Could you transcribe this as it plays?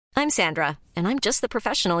I'm Sandra, and I'm just the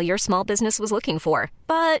professional your small business was looking for.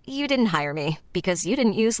 But you didn't hire me because you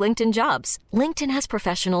didn't use LinkedIn Jobs. LinkedIn has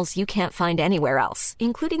professionals you can't find anywhere else,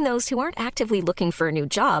 including those who aren't actively looking for a new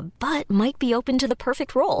job, but might be open to the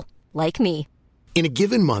perfect role, like me. In a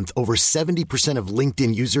given month, over 70% of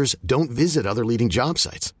LinkedIn users don't visit other leading job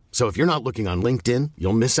sites. So if you're not looking on LinkedIn,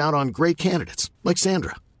 you'll miss out on great candidates like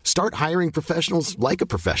Sandra. Start hiring professionals like a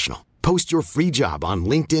professional. Post your free job on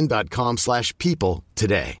linkedin.com/people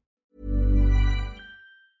today.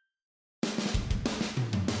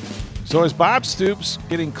 So is Bob Stoops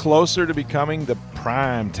getting closer to becoming the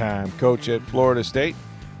primetime coach at Florida State?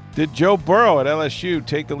 Did Joe Burrow at LSU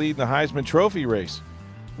take the lead in the Heisman Trophy race?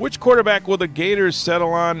 Which quarterback will the Gators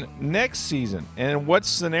settle on next season? And in what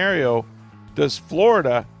scenario does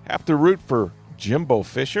Florida have to root for Jimbo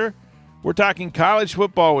Fisher? We're talking college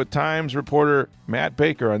football with Times reporter Matt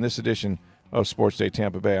Baker on this edition of Sports Day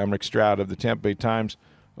Tampa Bay. I'm Rick Stroud of the Tampa Bay Times,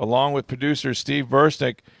 along with producer Steve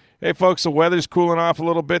Versnick. Hey, folks, the weather's cooling off a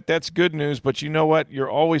little bit. That's good news, but you know what?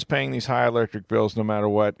 You're always paying these high electric bills no matter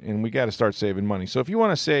what, and we got to start saving money. So if you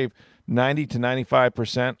want to save 90 to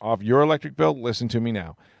 95% off your electric bill, listen to me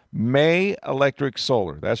now. May Electric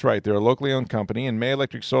Solar. That's right. They're a locally owned company, and May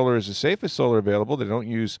Electric Solar is the safest solar available. They don't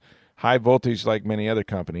use high voltage like many other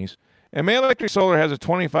companies. And May Electric Solar has a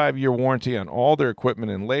 25-year warranty on all their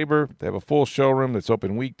equipment and labor. They have a full showroom that's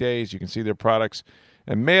open weekdays. You can see their products.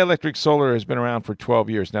 And May Electric Solar has been around for 12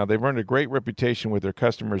 years. Now, they've earned a great reputation with their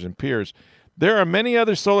customers and peers. There are many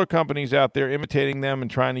other solar companies out there imitating them and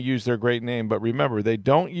trying to use their great name. But remember, they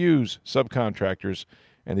don't use subcontractors,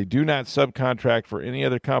 and they do not subcontract for any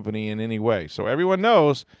other company in any way. So everyone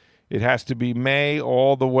knows it has to be May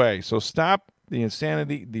all the way. So stop the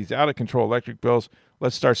insanity, these out-of-control electric bills.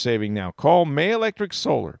 Let's start saving now. Call May Electric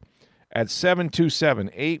Solar at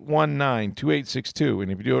 727-819-2862.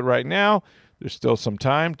 And if you do it right now, there's still some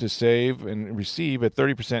time to save and receive a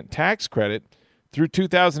 30% tax credit through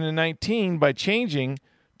 2019 by changing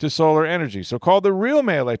to solar energy. So call the real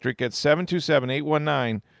May Electric at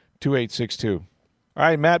 727-819-2862. All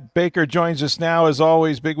right, Matt Baker joins us now. As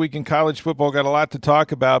always, big week in college football. Got a lot to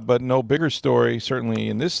talk about, but no bigger story, certainly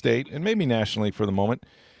in this state, and maybe nationally for the moment,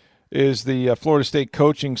 is the Florida State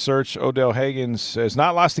coaching search. Odell Haggins has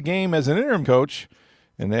not lost a game as an interim coach,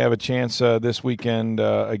 and they have a chance this weekend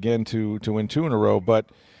again to win 2 in a row. But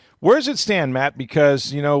where does it stand, Matt?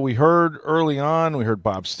 Because, you know, we heard early on, we heard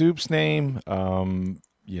Bob Stoops' name. I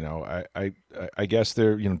guess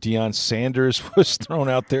there, Deion Sanders was thrown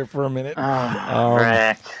out there for a minute.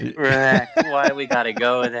 Rick, why we got to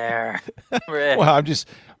go there? Rick. Well,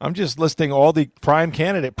 I'm just listing all the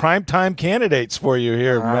primetime candidates for you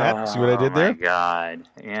here, Matt. See what I did there? Oh my God,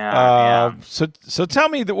 yeah. So tell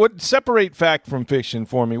me what separate fact from fiction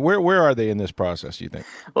for me. Where are they in this process? You think?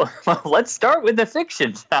 Well, let's start with the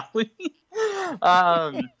fiction, shall we?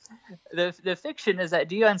 The fiction is that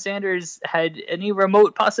Deion Sanders had any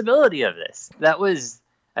remote possibility of this. That was,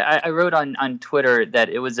 I wrote on Twitter that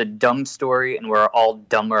it was a dumb story, and we're all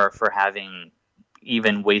dumber for having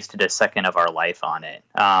even wasted a second of our life on it.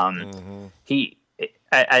 He,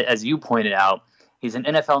 as you pointed out, he's an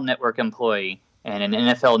NFL Network employee, and an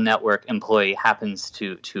NFL Network employee happens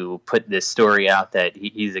to put this story out that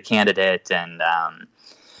he's a candidate, and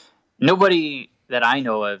nobody that I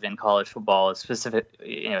know of in college football, specific,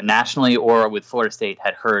 nationally or with Florida State,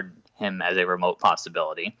 had heard him as a remote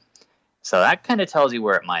possibility. So that kind of tells you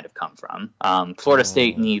where it might have come from. Florida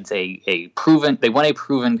State needs a proven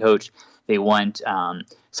coach. They want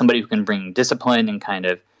somebody who can bring discipline and kind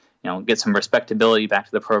of, get some respectability back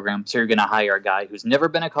to the program. So you're going to hire a guy who's never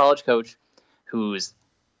been a college coach, whose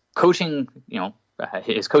coaching,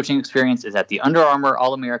 his coaching experience is at the Under Armour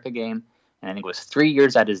All-America game. And I think it was 3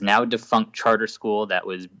 years at his now defunct charter school that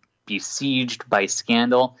was besieged by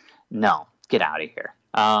scandal. No, get out of here.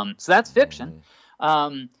 So that's fiction.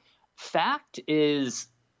 Fact is,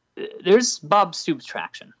 there's Bob Stoops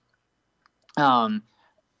traction.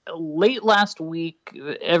 Late last week,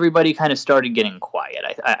 everybody kind of started getting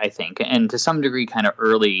quiet, I think, and to some degree kind of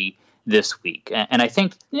early this week. And I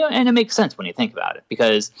think, and it makes sense when you think about it,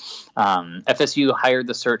 because FSU hired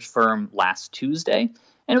the search firm last Tuesday,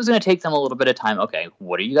 and it was going to take them a little bit of time. Okay,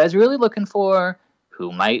 what are you guys really looking for?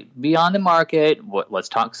 Who might be on the market? Let's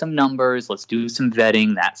talk some numbers. Let's do some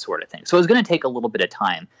vetting, that sort of thing. So it was going to take a little bit of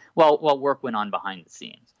time while work went on behind the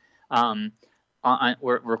scenes.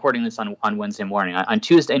 We're recording this on Wednesday morning. On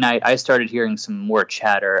Tuesday night, I started hearing some more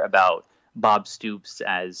chatter about Bob Stoops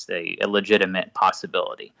as a legitimate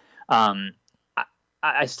possibility. I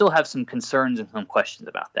still have some concerns and some questions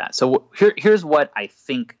about that. So here's what I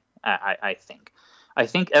think. I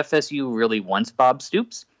think FSU really wants Bob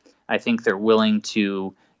Stoops. I think they're willing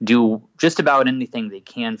to do just about anything they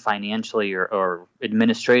can financially or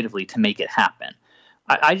administratively to make it happen.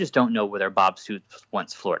 I just don't know whether Bob Stoops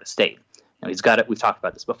wants Florida State. He's got it. We've talked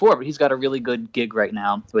about this before, but he's got a really good gig right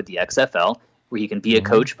now with the XFL, where he can be a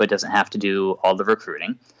coach but doesn't have to do all the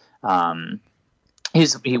recruiting.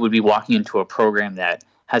 He would be walking into a program that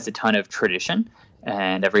has a ton of tradition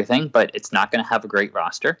and everything, but it's not going to have a great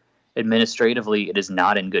roster. Administratively, it is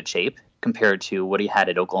not in good shape compared to what he had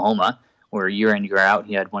at Oklahoma, where year in, year out,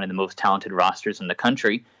 he had one of the most talented rosters in the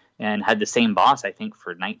country and had the same boss, I think,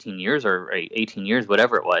 for 19 years or 18 years,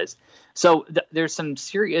 whatever it was. So there's some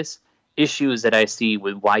serious issues that I see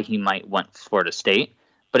with why he might want Florida State.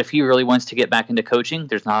 But if he really wants to get back into coaching,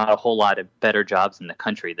 there's not a whole lot of better jobs in the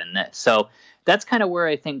country than this. So that's kind of where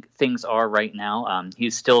I think things are right now.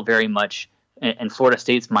 He's still very much, in Florida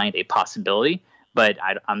State's mind, a possibility. But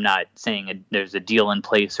I'm not saying there's a deal in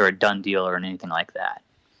place or a done deal or anything like that.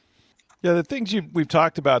 Yeah, the things we've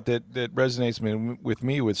talked about that resonates with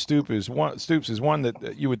me with Stoops is one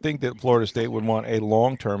that you would think that Florida State would want a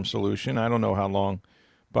long-term solution. I don't know how long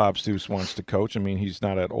Bob Stoops wants to coach. I mean, he's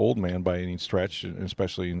not an old man by any stretch,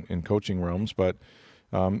 especially in coaching rooms, but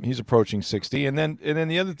he's approaching 60. And then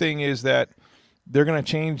the other thing is that they're going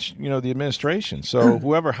to change, the administration. So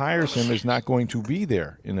whoever hires him is not going to be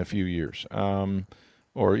there in a few years,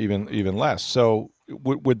 or even less. So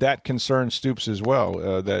would that concern Stoops as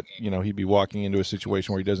well, that, he'd be walking into a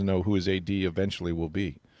situation where he doesn't know who his AD eventually will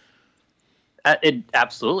be? It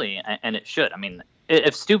absolutely, and it should. I mean,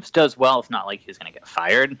 if Stoops does well, it's not like he's going to get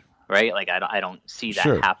fired, right? Like, I don't see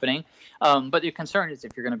that happening. But the concern is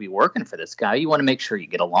if you're going to be working for this guy, you want to make sure you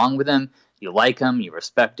get along with him, you like him, you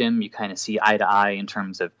respect him, you kind of see eye to eye in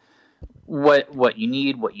terms of what you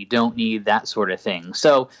need, what you don't need, that sort of thing.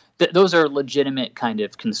 So those are legitimate kind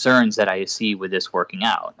of concerns that I see with this working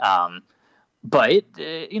out. But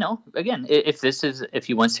again, if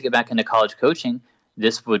he wants to get back into college coaching,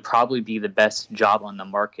 this would probably be the best job on the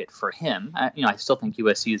market for him. I still think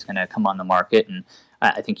USC is going to come on the market, and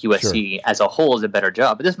I think USC as a whole is a better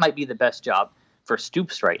job. But this might be the best job for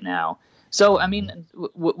Stoops right now. So, I mean,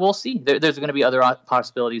 we'll see. There's going to be other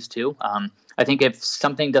possibilities too. I think if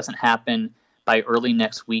something doesn't happen by early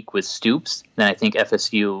next week with Stoops, then I think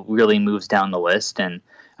FSU really moves down the list. And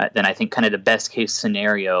then I think kind of the best case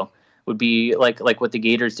scenario would be like what the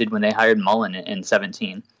Gators did when they hired Mullen in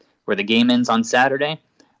 2017, where the game ends on Saturday.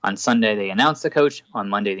 On Sunday, they announce the coach. On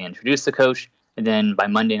Monday, they introduce the coach. And then by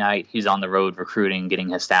Monday night, he's on the road recruiting, getting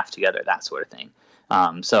his staff together, that sort of thing.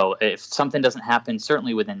 So if something doesn't happen,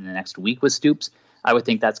 certainly within the next week with Stoops, I would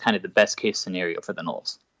think that's kind of the best case scenario for the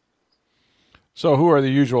Noles. So who are the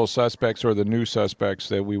usual suspects or the new suspects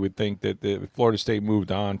that we would think that if Florida State moved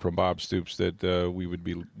on from Bob Stoops that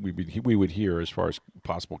we would hear as far as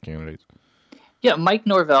possible candidates? Yeah, Mike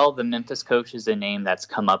Norvell, the Memphis coach, is a name that's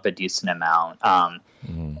come up a decent amount.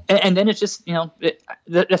 And then it's just,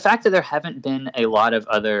 the fact that there haven't been a lot of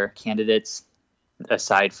other candidates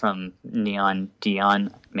aside from Neon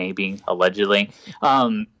Dion, maybe, allegedly,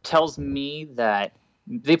 tells me that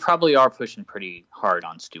they probably are pushing pretty hard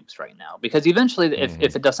on Stoops right now. Because eventually,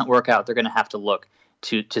 if it doesn't work out, they're going to have to look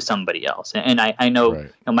to somebody else. And I know,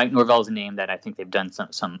 Mike Norvell is a name that I think they've done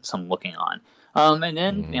some looking on. And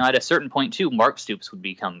then, at a certain point, too, Mark Stoops would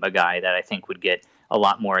become a guy that I think would get a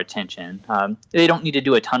lot more attention. They don't need to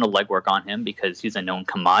do a ton of legwork on him because he's a known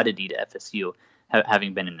commodity to FSU,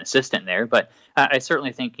 having been an assistant there. But I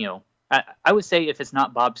certainly think, I would say if it's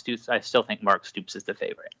not Bob Stoops, I still think Mark Stoops is the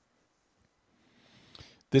favorite.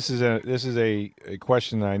 This is a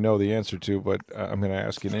question that I know the answer to, but I'm going to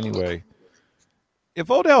ask it anyway. If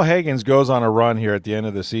Odell Haggins goes on a run here at the end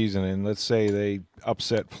of the season, and let's say they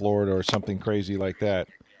upset Florida or something crazy like that,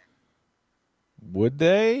 would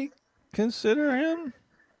they consider him?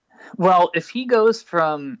 Well, if he goes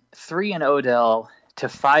from 3 Odell to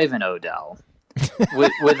 5 Odell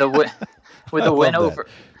with a win over,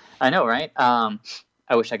 I know, right? I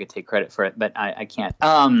wish I could take credit for it, but I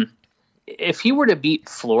can't. If he were to beat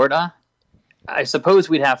Florida, I suppose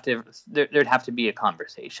there'd have to be a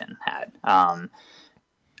conversation had.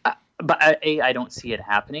 But A, I don't see it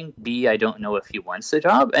happening. B, I don't know if he wants the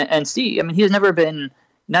job. And C, I mean,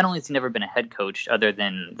 not only has he never been a head coach other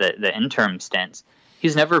than the interim stints,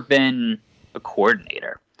 he's never been a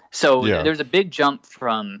coordinator. So there's a big jump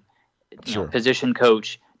from position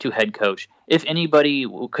coach to head coach. If anybody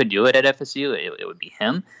could do it at FSU, it would be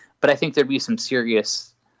him. But I think there'd be some serious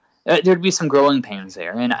there'd be some growing pains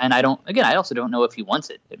there. And I also don't know if he wants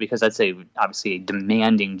it, because that's obviously a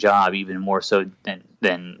demanding job, even more so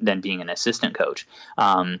than being an assistant coach.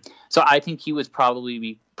 So I think he would probably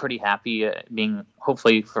be pretty happy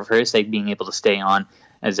hopefully for his sake, being able to stay on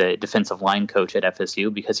as a defensive line coach at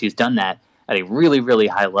FSU, because he's done that at a really, really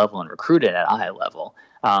high level and recruited at a high level.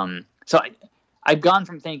 I've gone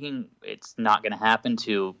from thinking it's not going to happen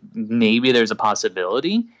to maybe there's a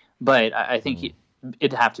possibility, but I think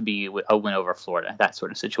it'd have to be a win over Florida, that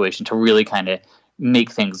sort of situation, to really kind of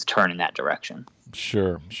make things turn in that direction.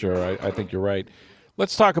 Sure. I think you're right.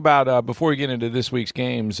 Let's talk about, before we get into this week's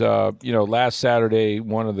games, last Saturday,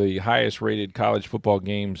 one of the highest-rated college football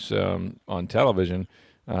games on television,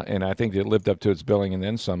 and I think it lived up to its billing and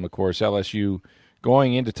then some, of course. LSU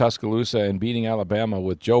going into Tuscaloosa and beating Alabama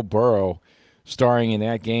with Joe Burrow starring in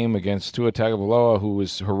that game against Tua Tagovailoa, who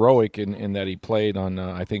was heroic in that he played on,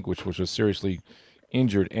 I think, which was a seriously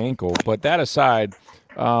injured ankle. But that aside,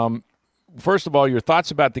 first of all, your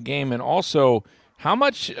thoughts about the game, and also how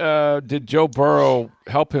much did Joe Burrow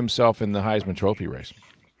help himself in the Heisman Trophy race?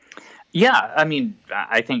 Yeah, I mean,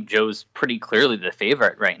 I think Joe's pretty clearly the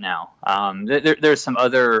favorite right now. There's some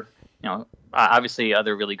other, obviously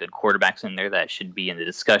other really good quarterbacks in there that should be in the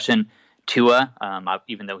discussion. Tua,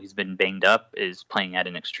 even though he's been banged up, is playing at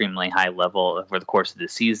an extremely high level over the course of the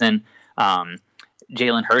season.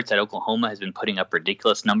 Jalen Hurts at Oklahoma has been putting up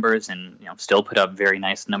ridiculous numbers and still put up very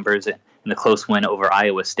nice numbers in the close win over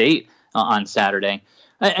Iowa State on Saturday.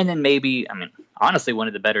 And then maybe, honestly, one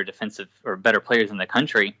of the better defensive or better players in the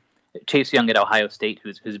country, Chase Young at Ohio State,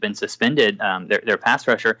 who's been suspended, their pass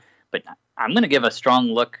rusher. But I'm going to give a strong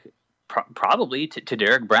look probably to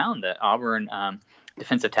Derek Brown, the Auburn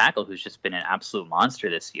defensive tackle, who's just been an absolute monster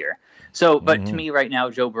this year. So, but to me right now,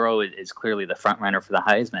 Joe Burrow is clearly the front runner for the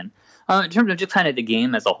Heisman. In terms of just kind of the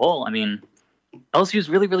game as a whole, LSU is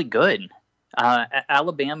really, really good.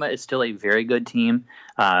 Alabama is still a very good team.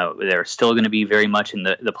 They're still going to be very much in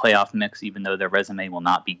the playoff mix, even though their resume will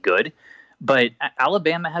not be good. But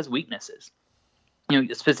Alabama has weaknesses.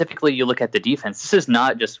 Specifically, you look at the defense. This is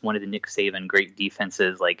not just one of the Nick Saban great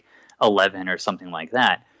defenses like 11 or something like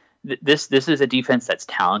that. This is a defense that's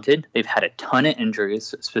talented. They've had a ton of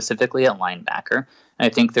injuries, specifically at linebacker. And I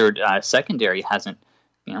think their secondary hasn't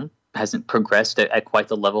progressed at quite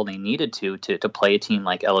the level they needed to play a team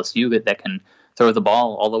like LSU that can throw the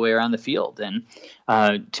ball all the way around the field. And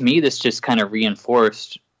to me, this just kind of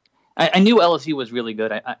reinforced. I knew LSU was really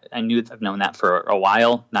good. I've known that for a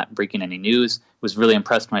while, not breaking any news. Was really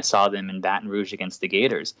impressed when I saw them in Baton Rouge against the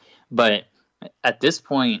Gators. But at this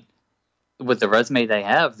point, with the resume they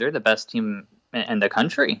have, they're the best team in the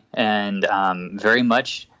country. And very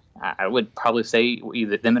much, I would probably say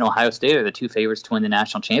either them and Ohio State are the two favorites to win the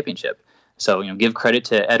national championship. So, give credit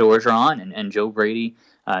to Ed Orgeron and Joe Brady,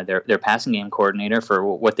 their passing game coordinator, for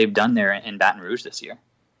what they've done there in Baton Rouge this year.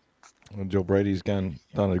 Well, Joe Brady's done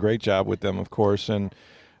a great job with them, of course. And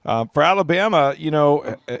for Alabama,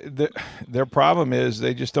 their problem is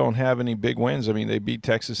they just don't have any big wins. They beat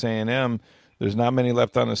Texas A&M. There's not many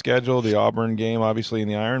left on the schedule. The Auburn game, obviously, in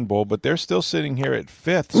the Iron Bowl, but they're still sitting here at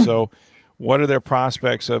 5th. So what are their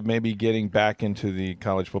prospects of maybe getting back into the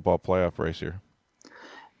college football playoff race here?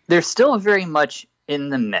 They're still very much in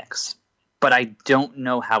the mix, but I don't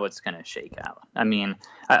know how it's going to shake out.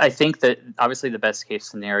 I think that obviously the best case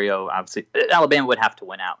scenario, obviously, Alabama would have to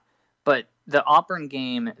win out. But the Auburn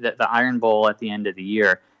game, the Iron Bowl at the end of the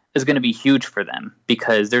year, is going to be huge for them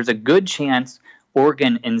because there's a good chance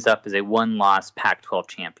Oregon ends up as a one-loss Pac-12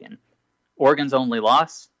 champion. Oregon's only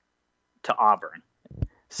loss to Auburn.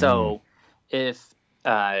 So if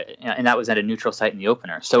and that was at a neutral site in the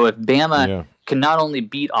opener. So if Bama can not only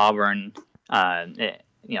beat Auburn, at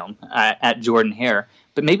Jordan-Hare,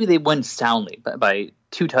 but maybe they win soundly by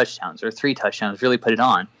 2 touchdowns or 3 touchdowns, really put it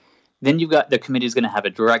on. Then you've got the committee's going to have a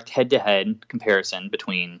direct head-to-head comparison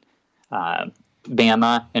between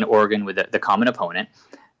Bama and Oregon with the common opponent.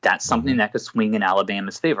 That's something that could swing in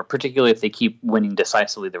Alabama's favor, particularly if they keep winning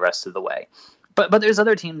decisively the rest of the way. But there's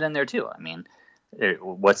other teams in there too.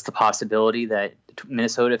 What's the possibility that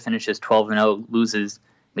Minnesota finishes 12-0, loses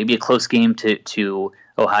maybe a close game to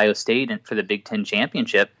Ohio State and for the Big Ten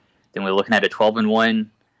championship? Then we're looking at a 12-1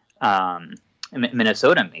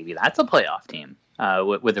 Minnesota. Maybe that's a playoff team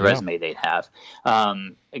with the resume they'd have.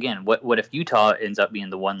 Again, what if Utah ends up being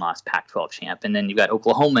the one-loss Pac-12 champ? And then you've got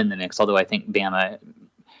Oklahoma in the mix, although I think Bama –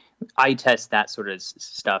 I test that sort of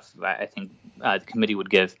stuff. I think the committee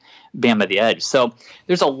would give Bama the edge. So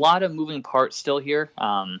there's a lot of moving parts still here.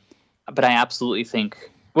 But I absolutely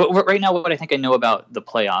think right now what I think I know about the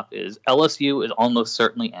playoff is LSU is almost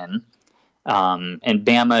certainly in, and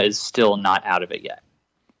Bama is still not out of it yet.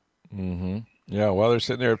 Mm-hmm. Yeah, well, they're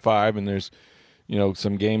sitting there at 5, and there's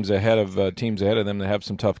some games ahead of teams ahead of them that have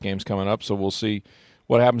some tough games coming up. So we'll see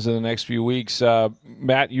what happens in the next few weeks.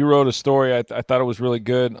 Matt, you wrote a story. I thought it was really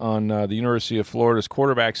good on the University of Florida's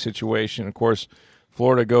quarterback situation. Of course,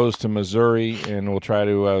 Florida goes to Missouri and will try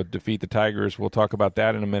to defeat the Tigers. We'll talk about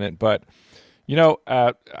that in a minute. But,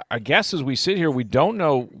 I guess as we sit here, we don't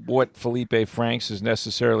know what Felipe Franks is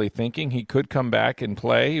necessarily thinking. He could come back and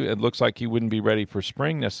play. It looks like he wouldn't be ready for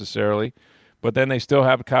spring necessarily. But then they still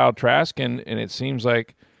have Kyle Trask, and it seems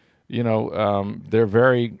like, they're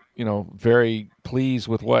very, very pleased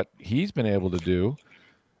with what he's been able to do.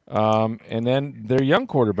 And then their young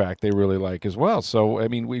quarterback they really like as well. So,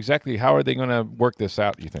 exactly how are they going to work this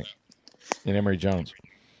out, do you think, in Emory Jones?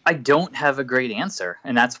 I don't have a great answer,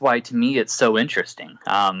 and that's why, to me, it's so interesting.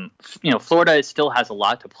 Florida still has a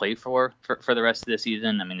lot to play for the rest of the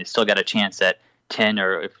season. They still got a chance at 10,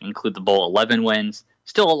 or if you include the bowl, 11 wins.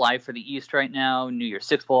 Still alive for the East right now, New Year's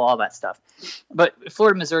Six Bowl, all that stuff. But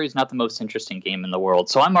Florida-Missouri is not the most interesting game in the world.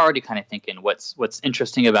 So I'm already kind of thinking what's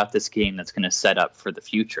interesting about this game that's going to set up for the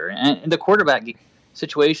future. And the quarterback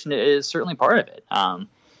situation is certainly part of it.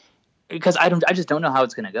 Because I just don't know how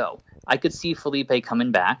it's going to go. I could see Felipe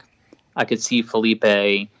coming back. I could see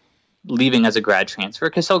Felipe leaving as a grad transfer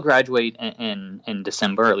because he'll graduate in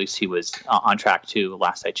December. At least he was on track to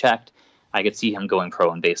last I checked. I could see him going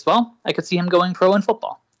pro in baseball. I could see him going pro in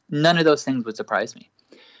football. None of those things would surprise me.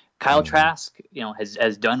 Kyle Trask,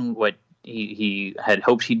 has done what he had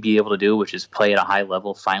hoped he'd be able to do, which is play at a high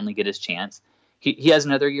level, finally get his chance. He has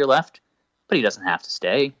another year left, but he doesn't have to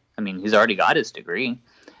stay. He's already got his degree.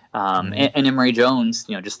 And Emory Jones,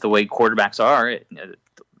 just the way quarterbacks are,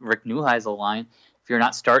 Rick Neuheisel line, if you're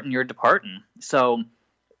not starting, you're departing. So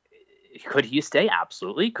could he stay?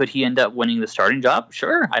 Absolutely. Could he end up winning the starting job?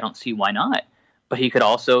 Sure. I don't see why not. But he could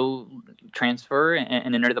also transfer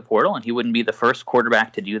and enter the portal, and he wouldn't be the first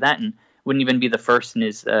quarterback to do that and wouldn't even be the first in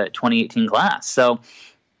his 2018 class. So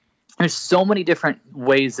there's so many different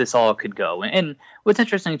ways this all could go. And what's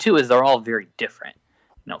interesting, too, is they're all very different.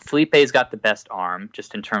 Felipe's got the best arm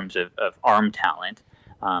just in terms of arm talent.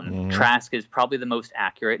 Trask is probably the most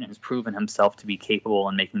accurate and has proven himself to be capable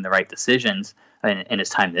in making the right decisions in his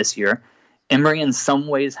time this year. Emory in some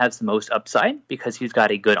ways has the most upside because he's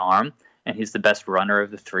got a good arm and he's the best runner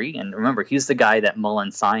of the three. And remember, he's the guy that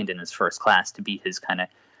Mullen signed in his first class to be his kind of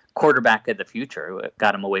quarterback of the future.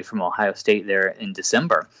 Got him away from Ohio State there in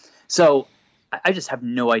December. So I just have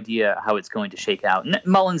no idea how it's going to shake out.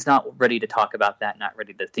 Mullen's not ready to talk about that, not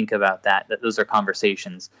ready to think about that. Those are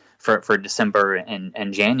conversations for December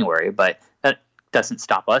and January, but that doesn't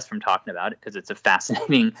stop us from talking about it because it's a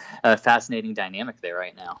fascinating dynamic there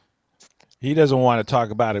right now. He doesn't want to talk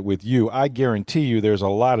about it with you. I guarantee you there's a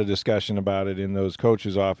lot of discussion about it in those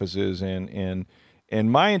coaches' offices. And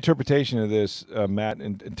my interpretation of this, Matt,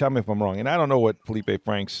 and tell me if I'm wrong, and I don't know what Felipe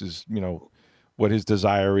Franks is, what his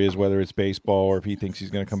desire is, whether it's baseball or if he thinks he's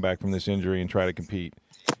going to come back from this injury and try to compete.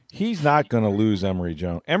 He's not going to lose Emory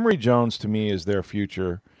Jones. Emory Jones, to me, is their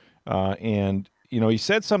future. And he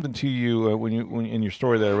said something to you when in your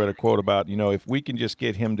story that I read a quote about, if we can just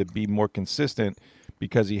get him to be more consistent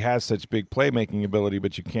because he has such big playmaking ability,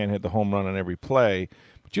 but you can't hit the home run on every play.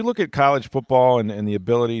 But you look at college football and the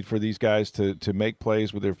ability for these guys to make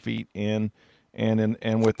plays with their feet and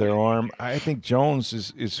with their arm. I think Jones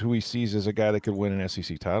is who he sees as a guy that could win an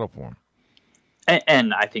SEC title for him.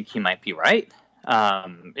 And I think he might be right.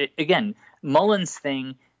 Again, Mullen's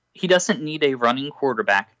thing, he doesn't need a running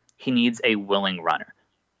quarterback. He needs a willing runner.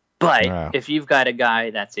 But if you've got a guy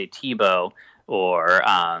that's a Tebow or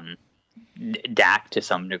Dak to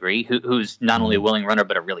some degree, who's not only a willing runner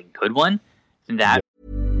but a really good one, that.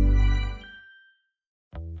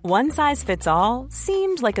 One size fits all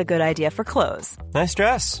seemed like a good idea for clothes. Nice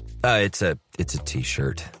dress. It's a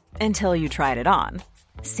t-shirt. Until you tried it on.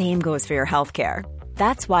 Same goes for your healthcare.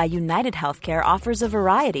 That's why United Healthcare offers a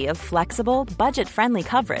variety of flexible, budget-friendly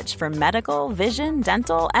coverage for medical, vision,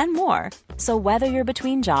 dental, and more. So whether you're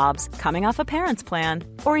between jobs, coming off a parent's plan,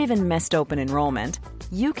 or even missed open enrollment,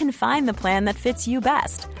 you can find the plan that fits you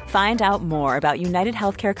best. Find out more about United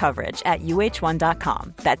Healthcare coverage at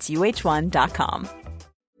uh1.com. That's uh1.com.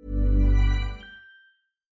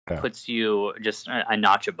 Puts you just a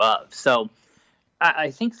notch above. So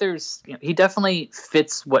I think he definitely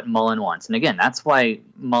fits what Mullen wants. And again, that's why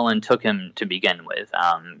Mullen took him to begin with.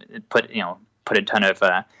 Put a ton of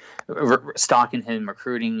stock in him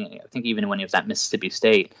recruiting. I think even when he was at Mississippi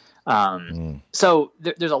State. So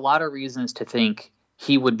there's a lot of reasons to think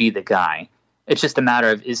he would be the guy. It's just a matter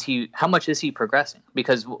of how much is he progressing?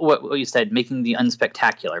 Because what you said, making the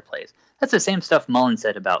unspectacular plays. That's the same stuff Mullen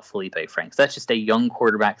said about Felipe Franks. That's just a young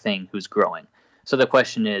quarterback thing who's growing. So the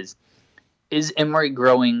question is Emory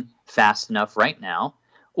growing fast enough right now?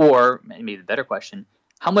 Or maybe the better question,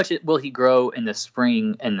 how much will he grow in the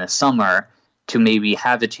spring and the summer to maybe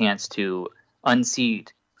have a chance to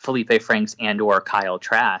unseat Felipe Franks and or Kyle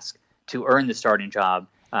Trask to earn the starting job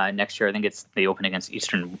next year. I think they open against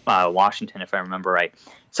Eastern Washington, if I remember right.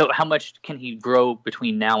 So how much can he grow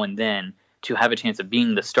between now and then to have a chance of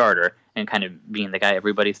being the starter and kind of being the guy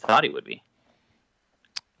everybody thought he would be?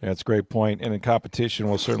 Yeah, that's a great point. And the competition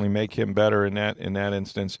will certainly make him better in that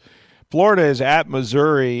instance. Florida is at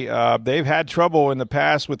Missouri. They've had trouble in the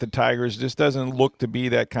past with the Tigers. This doesn't look to be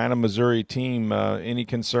that kind of Missouri team. Any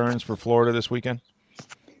concerns for Florida this weekend?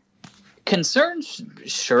 Concerns?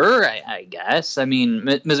 Sure, I guess. I mean,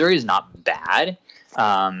 Missouri is not bad.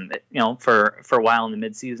 For a while in the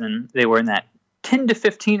midseason, they were in that 10 to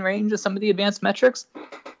 15 range of some of the advanced metrics.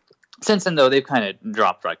 Since then, though, they've kind of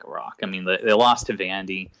dropped like a rock. I mean, they lost to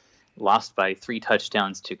Vandy, lost by 3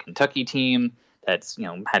 touchdowns to Kentucky team that's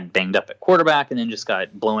had banged up at quarterback, and then just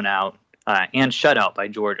got blown out and shut out by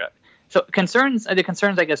Georgia. So the concerns,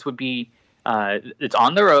 I guess, would be it's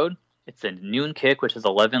on the road. It's a noon kick, which is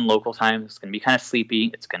 11 local time. It's going to be kind of sleepy.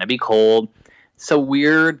 It's going to be cold. So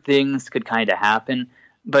weird things could kind of happen.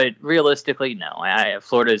 But realistically, no.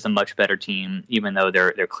 Florida is a much better team, even though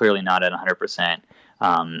they're clearly not at 100%.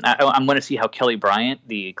 I'm going to see how Kelly Bryant,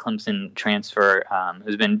 the Clemson transfer,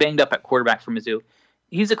 who's been banged up at quarterback for Mizzou,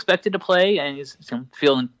 he's expected to play, and he's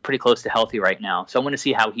feeling pretty close to healthy right now. So I want to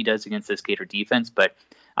see how he does against this Gator defense. But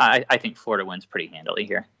I think Florida wins pretty handily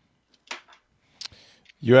here.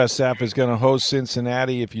 USF is going to host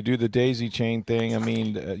Cincinnati. If you do the daisy chain thing, I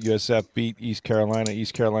mean, USF beat East Carolina.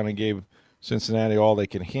 East Carolina gave Cincinnati all they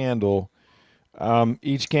can handle.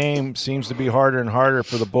 Each game seems to be harder and harder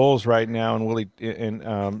for the Bulls right now,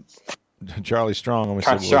 and Charlie Strong. I'm going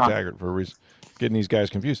to say Willie Taggart for a reason, getting these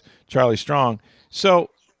guys confused. Charlie Strong.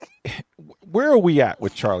 So, where are we at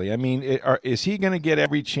with Charlie? I mean, is he going to get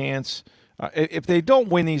every chance? If they don't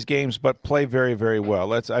win these games but play very, very well,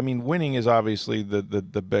 winning is obviously the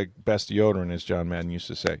best deodorant, as John Madden used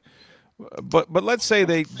to say. But let's say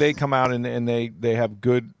they come out and they have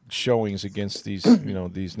good showings against these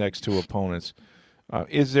these next 2 opponents.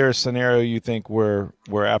 Is there a scenario you think where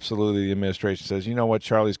absolutely the administration says, you know what,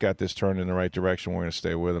 Charlie's got this turned in the right direction, we're going to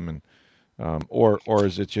stay with him, and or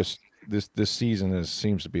is it just this season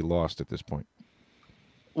seems to be lost at this point?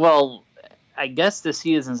 Well, I guess the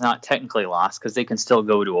season's not technically lost because they can still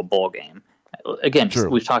go to a bowl game. Again,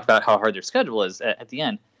 We've talked about how hard their schedule is at the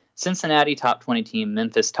end. Cincinnati, top 20 team.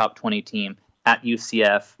 Memphis, top 20 team. At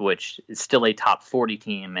UCF, which is still a top 40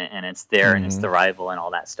 team, and it's there, and it's the rival and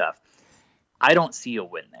all that stuff. I don't see a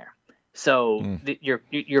win there. So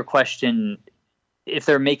your question, if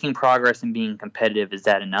they're making progress and being competitive, is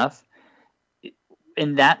that enough?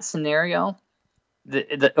 In that scenario,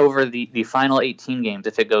 over the final 18 games,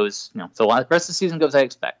 if it goes, so the rest of the season goes, I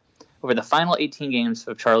expect, over the final 18 games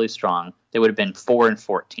of Charlie Strong, they would have been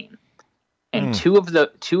 4-14, and two of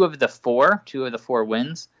the four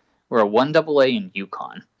wins were a 1AA in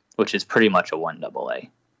UConn, which is pretty much a 1AA.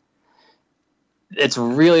 It's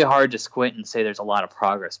really hard to squint and say there's a lot of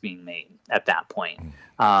progress being made at that point.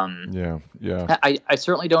 Yeah. I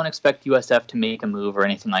certainly don't expect USF to make a move or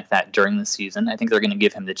anything like that during the season. I think they're going to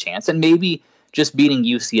give him the chance, and maybe just beating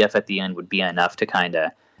UCF at the end would be enough to kind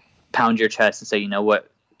of pound your chest and say, you know what,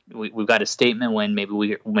 we've got a statement win. Maybe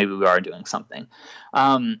we are doing something.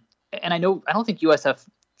 And I don't think USF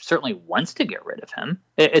certainly wants to get rid of him.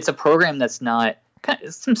 It's a program that's not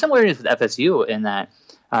some similarities with FSU in that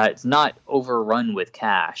it's not overrun with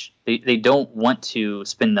cash. They don't want to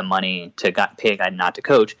spend the money to pay a guy not to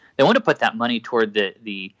coach. They want to put that money toward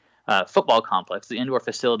the football complex, the indoor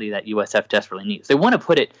facility that USF desperately needs. They want to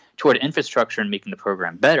put it toward infrastructure and making the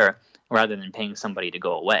program better rather than paying somebody to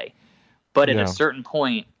go away. But at a certain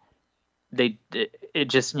point, it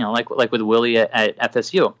just like with Willie at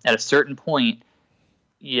FSU, at a certain point,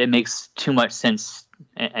 it makes too much sense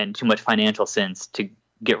and too much financial sense to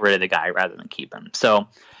get rid of the guy rather than keep him. So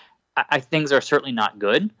things are certainly not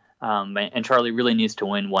good. And Charlie really needs to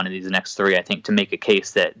win one of these next 3, I think, to make a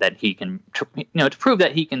case that he can, to prove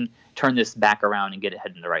that he can turn this back around and get it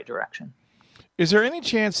headed in the right direction. Is there any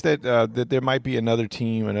chance that there might be another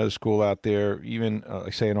team, another school out there, even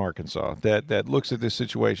say in Arkansas, that looks at this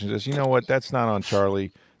situation and says, you know what, that's not on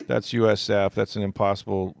Charlie, that's USF, that's an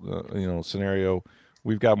impossible scenario.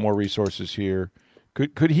 We've got more resources here.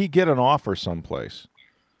 Could he get an offer someplace?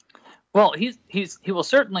 Well, he will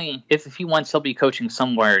certainly, if he wants, he'll be coaching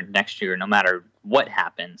somewhere next year, no matter what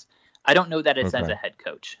happens. I don't know that it's as a head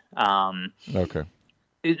coach. Okay.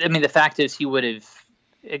 I mean, the fact is he would have,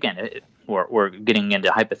 again, we're getting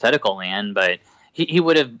into hypothetical land, but he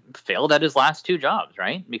would have failed at his last 2 jobs,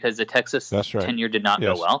 right? Because the Texas tenure did not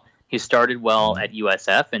go well. He started well at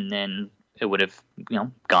USF, and then it would have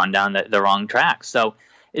gone down the wrong track. So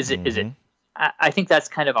is it I think that's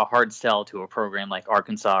kind of a hard sell to a program like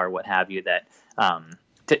Arkansas or what have you, that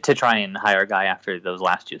to try and hire a guy after those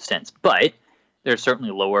last 2 stints. But there's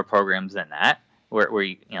certainly lower programs than that, where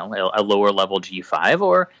a lower level G5,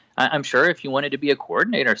 or I'm sure if you wanted to be a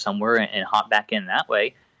coordinator somewhere and hop back in that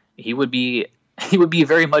way, he would be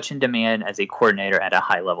very much in demand as a coordinator at a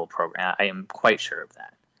high level program. I am quite sure of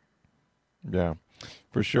that. Yeah,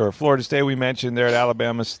 for sure. Florida State, we mentioned there at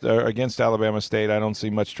Alabama against Alabama State. I don't see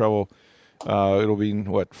much trouble. It'll be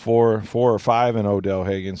 4 or 5 in Odell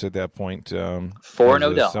Higgins at that point. 4 in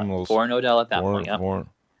Odell. 4 in Odell at that point. Yep. 4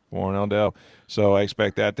 in Odell. So I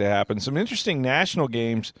expect that to happen. Some interesting national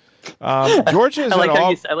games. Georgia is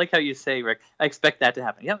I like how you say, Rick. I expect that to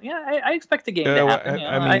happen. Yeah. I expect the game to happen.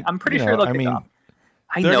 I'm pretty sure they'll kick off.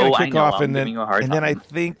 They're going to kick off, and then I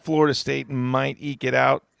think Florida State might eke it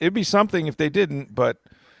out. It'd be something if they didn't, but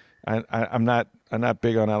I'm not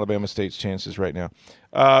big on Alabama State's chances right now.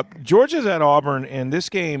 Georgia's at Auburn, and this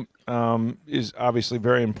game is obviously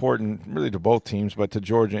very important, really to both teams, but to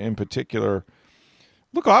Georgia in particular.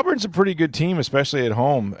 Look, Auburn's a pretty good team, especially at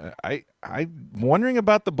home. I'm wondering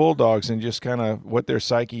about the Bulldogs and just kind of what their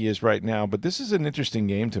psyche is right now. But this is an interesting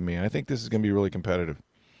game to me. I think this is going to be really competitive.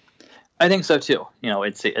 I think so too.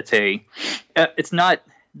 It's not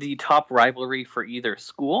the top rivalry for either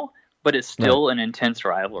school, but it's still an intense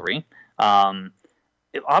rivalry.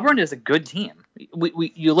 Auburn is a good team.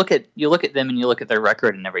 You look at them and you look at their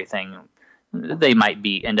record and everything. They might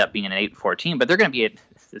end up being an 8-4 team, but they're going to be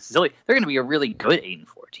they're going to be a really good 8-4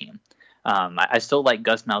 team. I still like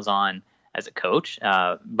Gus Malzahn as a coach.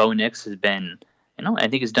 Bo Nix has been, I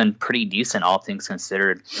think he's done pretty decent, all things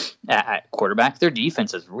considered, at quarterback. Their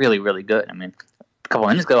defense is really, really good. I mean, a couple of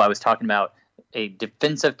minutes ago, I was talking about a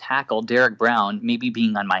defensive tackle, Derek Brown, maybe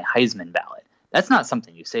being on my Heisman ballot. That's not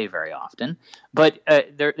something you say very often, but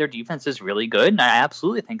their defense is really good, and I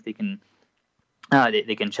absolutely think they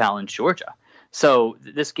can challenge Georgia. So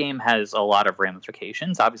this game has a lot of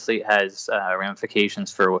ramifications. Obviously, it has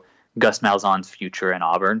ramifications for Gus Malzahn's future in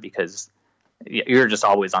Auburn, because you're just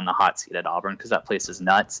always on the hot seat at Auburn because that place is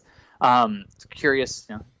nuts. Curious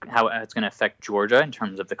how it's going to affect Georgia in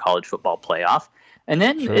terms of the college football playoff. And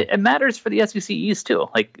then it matters for the SEC East too.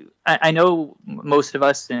 Like I know most of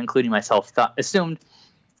us, including myself, assumed,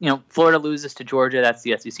 Florida loses to Georgia, that's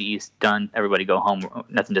the SEC East, done. Everybody go home,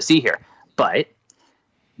 nothing to see here. But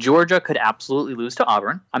Georgia could absolutely lose to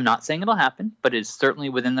Auburn. I'm not saying it'll happen, but it's certainly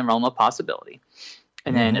within the realm of possibility.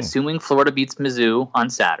 And then assuming Florida beats Mizzou on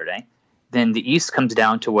Saturday, then the East comes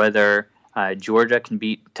down to whether Georgia can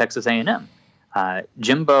beat Texas A&M.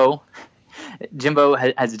 Jimbo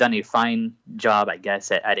has done a fine job, I guess,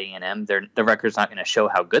 at A&M. The record's not going to show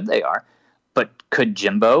how good they are, but could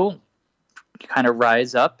Jimbo kind of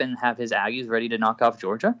rise up and have his Aggies ready to knock off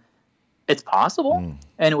Georgia? It's possible,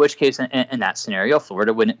 and in which case, in that scenario,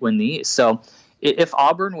 Florida would win the East. So if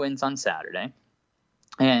Auburn wins on Saturday,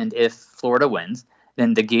 and if Florida wins,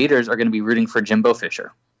 then the Gators are going to be rooting for Jimbo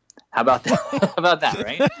Fisher. How about that? How about that,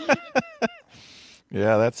 right?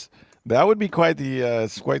 Yeah, that would be quite the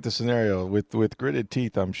scenario with gritted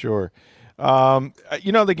teeth, I'm sure.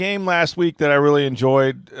 The game last week that I really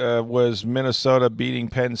enjoyed was Minnesota beating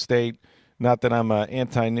Penn State. Not that I'm an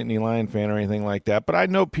anti-Nittany Lion fan or anything like that, but I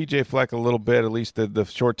know P.J. Fleck a little bit, at least the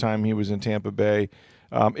short time he was in Tampa Bay.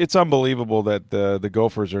 It's unbelievable that the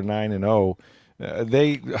Gophers are 9-0.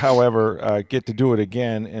 They, however, get to do it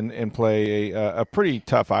again and play a pretty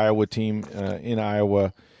tough Iowa team in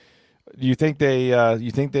Iowa. Do you think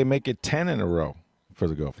they make it 10 in a row for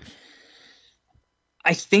the Gophers?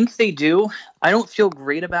 I think they do. I don't feel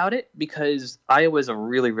great about it because Iowa is a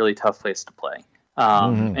really, really tough place to play.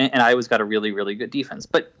 And Iowa's got a really, really good defense.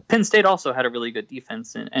 But Penn State also had a really good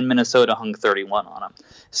defense, and Minnesota hung 31 on them.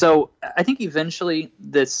 So I think eventually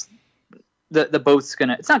the boat's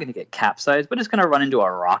it's not going to get capsized, but it's going to run into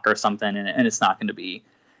a rock or something, and it's not going to be,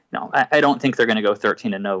 I don't think they're going to go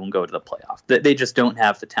 13-0 and go to the playoff. They just don't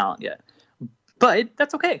have the talent yet. But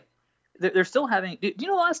that's okay. They're still having, do you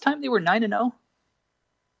know the last time they were 9-0?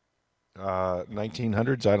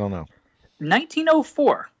 1900s? I don't know.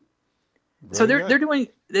 1904. So they're doing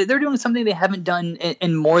something they haven't done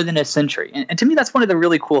in more than a century, and to me that's one of the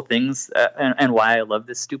really cool things, and why I love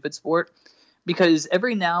this stupid sport, because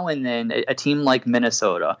every now and then a team like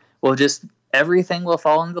Minnesota will everything will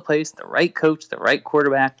fall into place. The right coach, the right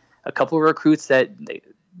quarterback, a couple of recruits that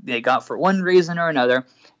they got for one reason or another,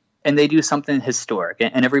 and they do something historic,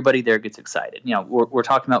 and everybody there gets excited. We're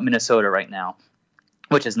talking about Minnesota right now,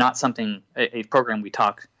 which is not something a program we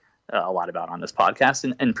talk a lot about on this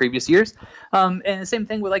podcast in previous years. And the same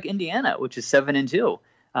thing with like Indiana, which is 7-2.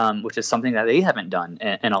 which is something that they haven't done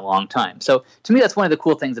in a long time. So to me, that's one of the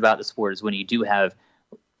cool things about the sport is when you do have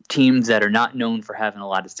teams that are not known for having a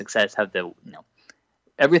lot of success, have the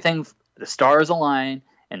everything, the stars align,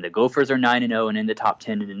 and the Gophers are 9-0 and in the top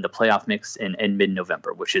 10 and in the playoff mix in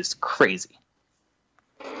mid-November, which is crazy.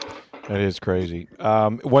 That is crazy.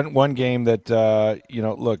 One game that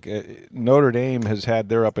look, Notre Dame has had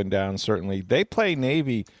their up and down. Certainly, they play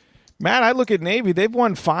Navy. Matt, I look at Navy. They've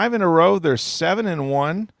won 5 in a row. They're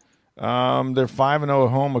 7-1. They're 5-0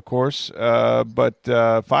 at home, of course, but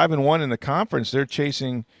 5-1 in the conference. They're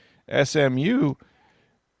chasing SMU.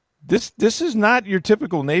 This is not your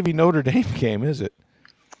typical Navy Notre Dame game, is it?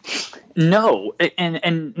 No,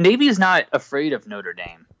 and Navy is not afraid of Notre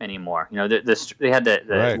Dame anymore. They had the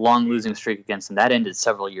right. long losing streak against them that ended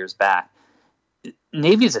several years back.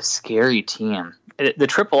 Navy is a scary team. The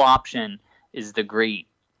triple option is a great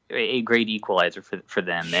equalizer for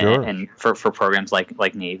them, sure. and for programs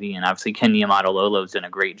like Navy, and obviously Ken Niumatalolo's done a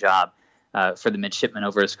great job for the midshipman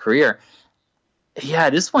over his career. Yeah,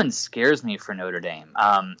 this one scares me for Notre Dame.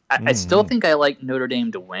 I still think I like Notre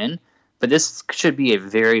Dame to win, but this should be a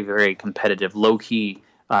very, very competitive, low-key,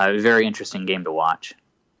 very interesting game to watch.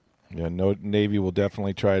 Yeah, Navy will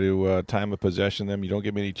definitely try to time of possession them. You don't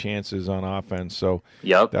get many chances on offense, so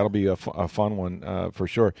that'll be a fun one for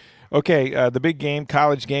sure. Okay, the big game,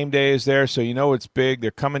 College Game Day is there, so it's big.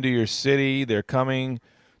 They're coming to your city. They're coming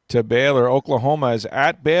to Baylor. Oklahoma is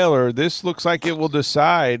at Baylor. This looks like it will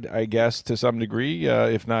decide, I guess, to some degree,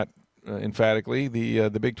 if not emphatically, the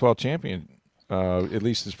Big 12 champion, at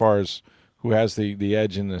least as far as who has the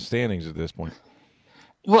edge in the standings at this point.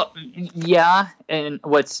 Well, yeah, and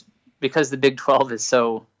because the Big 12 is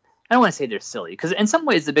so, I don't want to say they're silly, because in some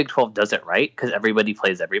ways the Big 12 does it right, because everybody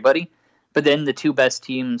plays everybody, but then the two best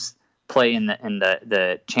teams play in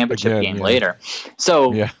the championship game later.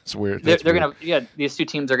 So yeah, it's weird. They're going to these two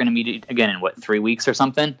teams are going to meet again in 3 weeks or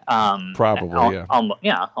something. Probably,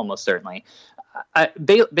 almost certainly.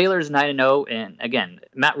 Baylor's 9-0, and again,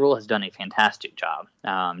 Matt Rule has done a fantastic job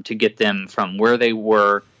to get them from where they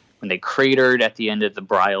were when they cratered at the end of the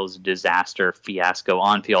Briles disaster fiasco,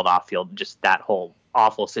 on field, off field, just that whole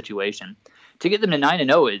awful situation. To get them to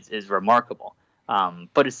 9-0 is remarkable.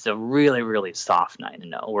 But it's a really, really soft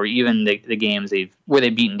 9-0, where even the games where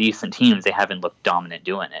they've beaten decent teams, they haven't looked dominant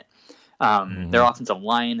doing it. Their offensive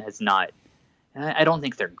line has not. I don't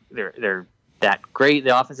think they're that great.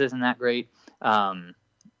 The offense isn't that great.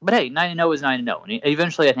 But hey, 9-0 is 9-0, and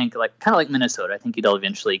eventually, I think, kind of like Minnesota, I think they'll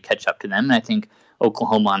eventually catch up to them. And I think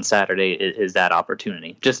Oklahoma on Saturday is that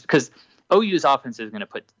opportunity, just because OU's offense is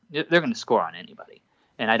they're going to score on anybody,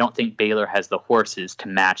 and I don't think Baylor has the horses to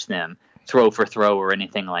match them throw for throw or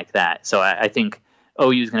anything like that. So I think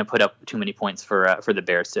OU is going to put up too many points for the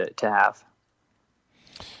Bears to have.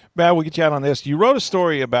 Matt, we'll get you out on this. You wrote a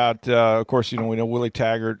story about, of course, we know Willie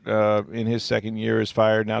Taggart in his second year is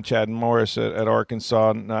fired. Now Chad Morris at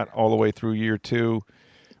Arkansas, not all the way through year 2.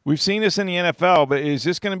 We've seen this in the NFL, but is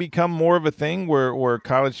this going to become more of a thing where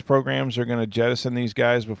college programs are going to jettison these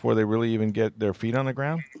guys before they really even get their feet on the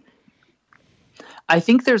ground? I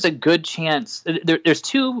think there's a good chance. There's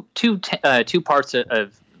two parts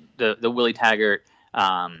of the Willie Taggart,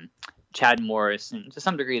 Chad Morris, and to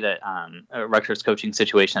some degree that Rutgers coaching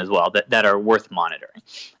situation as well that are worth monitoring.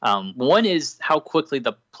 One is how quickly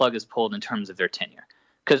the plug is pulled in terms of their tenure,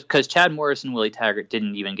 because Chad Morris and Willie Taggart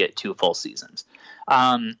didn't even get 2 full seasons.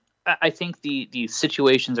 I think the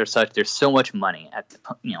situations are such, there's so much money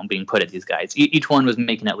being put at these guys. Each one was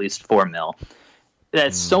making at least $4 million.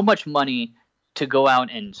 That's so much money to go out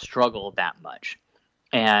and struggle that much.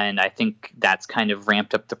 And I think that's kind of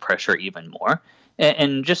ramped up the pressure even more.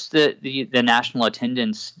 And just the national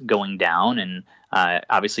attendance going down, and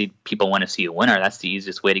obviously people want to see a winner. That's the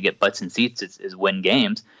easiest way to get butts in seats is win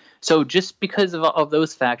games. So just because of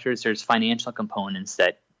those factors, there's financial components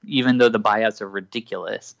that, even though the buyouts are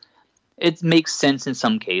ridiculous, it makes sense in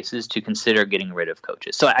some cases to consider getting rid of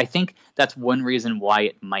coaches. So I think that's one reason why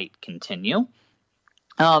it might continue.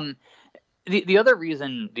 The other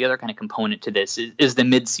reason, the other kind of component to this is the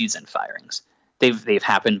mid-season firings. They've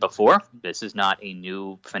happened before. This is not a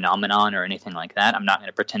new phenomenon or anything like that. I'm not going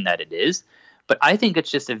to pretend that it is. But I think it's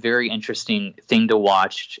just a very interesting thing to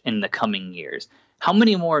watch in the coming years. How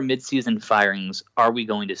many more mid-season firings are we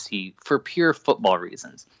going to see for pure football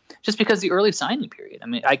reasons? Just because the early signing period. I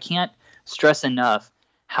mean, I can't stress enough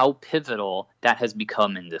how pivotal that has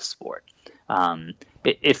become in this sport.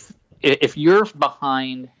 If you're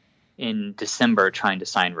behind in December trying to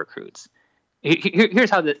sign recruits,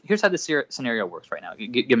 here's how the scenario works right now.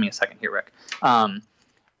 Give me a second here, Rick.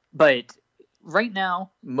 But right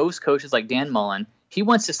now, most coaches like Dan Mullen, he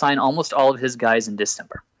wants to sign almost all of his guys in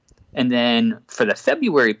December. And then for the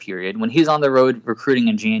February period, when he's on the road recruiting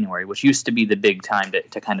in January, which used to be the big time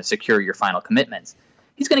to kind of secure your final commitments,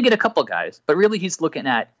 he's going to get a couple guys, but really he's looking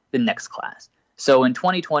at the next class. So in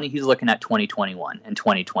 2020, he's looking at 2021 and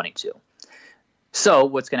 2022. So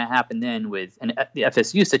what's going to happen then with the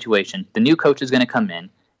FSU situation, the new coach is going to come in.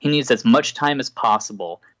 He needs as much time as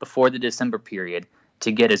possible before the December period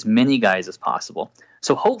to get as many guys as possible.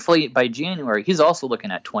 So hopefully by January, he's also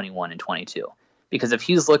looking at 21 and 22. Because if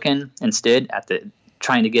he's looking instead at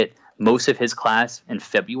trying to get most of his class in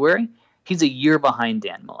February, he's a year behind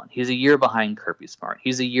Dan Mullen. He's a year behind Kirby Smart.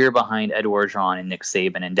 He's a year behind Ed Orgeron and Nick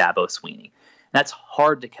Saban and Dabo Swinney. That's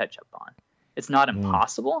hard to catch up on. It's not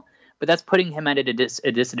impossible, but that's putting him at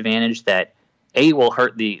a disadvantage that will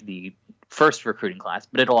hurt the first recruiting class,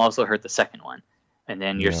 but it'll also hurt the second one. And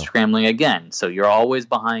then you're scrambling again. So you're always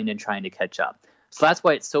behind and trying to catch up. So that's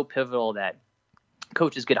why it's so pivotal that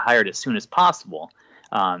coaches get hired as soon as possible,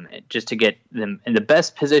 just to get them in the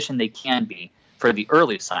best position they can be for the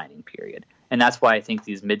early signing period. And that's why I think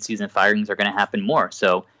these midseason firings are going to happen more.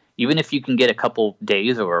 So even if you can get a couple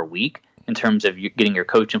days or a week in terms of getting your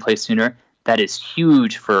coach in place sooner, that is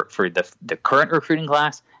huge for the current recruiting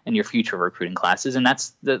class and your future recruiting classes. And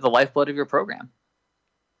that's the lifeblood of your program.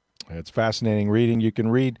 It's fascinating reading. You can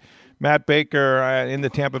read Matt Baker in the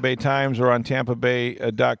Tampa Bay Times or on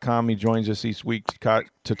tampabay.com. He joins us each week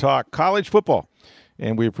to talk college football,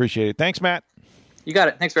 and we appreciate it. Thanks, Matt. You got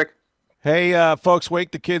it. Thanks, Rick. Hey, folks,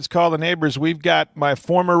 wake the kids, call the neighbors. We've got my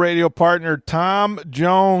former radio partner, Tom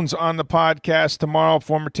Jones, on the podcast tomorrow,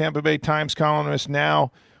 former Tampa Bay Times columnist,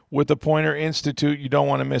 now with the Poynter Institute. You don't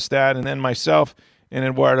want to miss that. And then myself and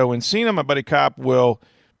Eduardo Encina, my buddy Cop, will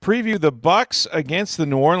preview the Bucs against the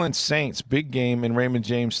New Orleans Saints. Big game in Raymond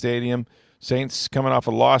James Stadium. Saints coming off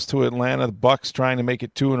a loss to Atlanta. The Bucs trying to make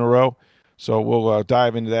it 2 in a row. So we'll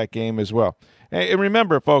dive into that game as well. Hey, and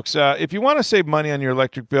remember, folks, if you want to save money on your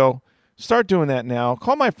electric bill, start doing that now.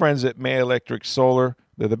 Call my friends at May Electric Solar.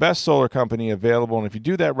 They're the best solar company available. And if you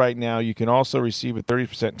do that right now, you can also receive a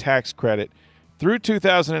 30% tax credit through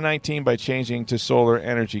 2019 by changing to solar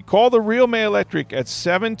energy. Call the real May Electric at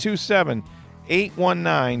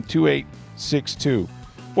 727-819-2862.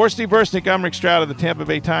 For Steve Versnick, I'm Rick Stroud of the Tampa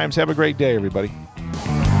Bay Times. Have a great day, everybody.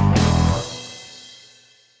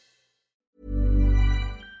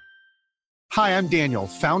 Hi, I'm Daniel,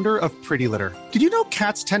 founder of Pretty Litter. Did you know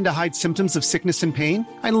cats tend to hide symptoms of sickness and pain?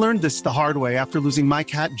 I learned this the hard way after losing my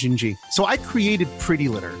cat, Gingy. So I created Pretty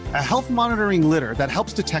Litter, a health monitoring litter that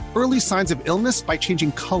helps detect early signs of illness by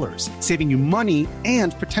changing colors, saving you money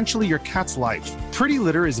and potentially your cat's life. Pretty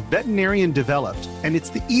Litter is veterinarian developed, and it's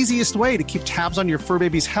the easiest way to keep tabs on your fur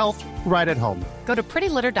baby's health right at home. Go to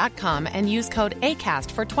prettylitter.com and use code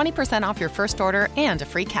ACAST for 20% off your first order and a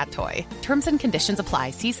free cat toy. Terms and conditions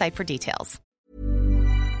apply. See site for details.